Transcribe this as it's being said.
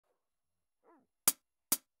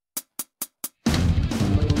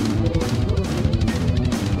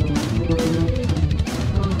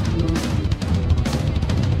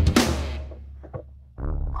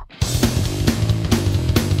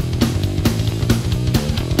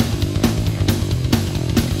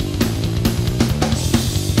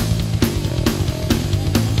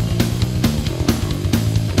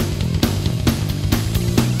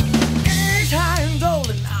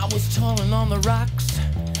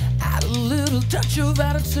touch of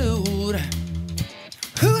attitude.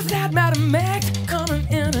 Who's that Madam Mac coming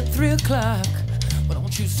in at 3 o'clock? Why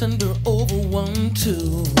don't you send her over 1,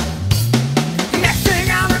 2? Next thing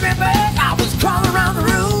I remember, I was crawling around the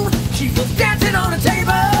room. She was dancing on a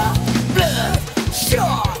table, blood,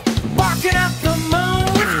 sure, barking up the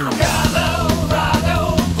moon.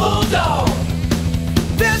 Colorado Bulldog.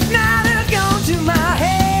 This night has gone to my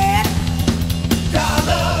head.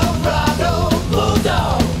 Colorado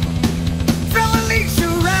Bulldog. Throw a leash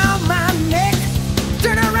around my neck,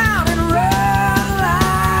 turn around and run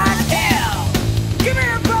like hell. Give me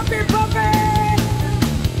a puppy, puppy.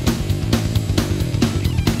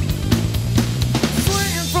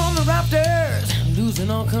 Swinging from the rafters, losing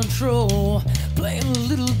all control, playing a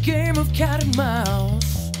little game of cat and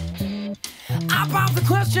mouse. I popped the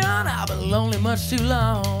question, I've been lonely much too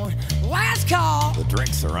long. Last call. The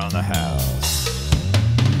drinks are on the house.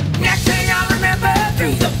 Next thing I remember,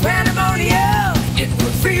 through the pandemonium, it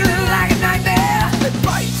was feeling like a nightmare that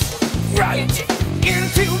bites right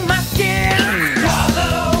into my skin.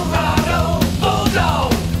 Colorado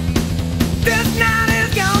Bulldog. This night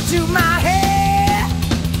has gone to my head.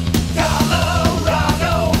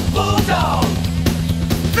 Colorado Bulldog.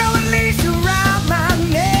 Throw a leash around my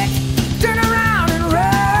neck, turn around and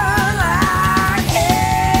run like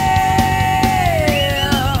hell.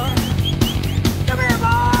 Come here,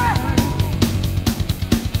 boy.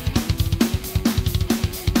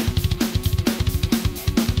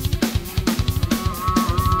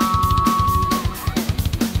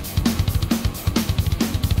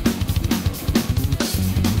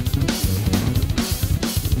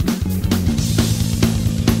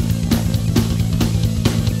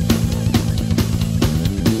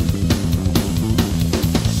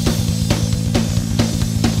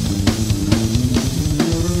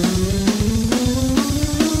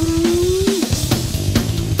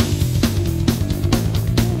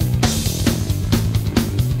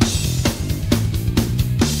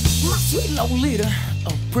 Sweet Lolita, a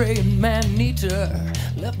praying man-eater,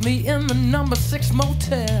 left me in the number 6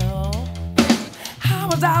 motel. How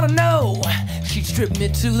was I to know she'd strip me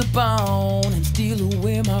to the bone and steal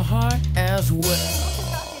away my heart as well?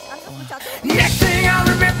 Next thing I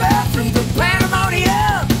remember, through the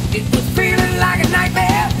pandemonium, it was feeling like a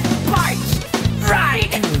nightmare, bites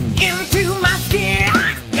right into my skin.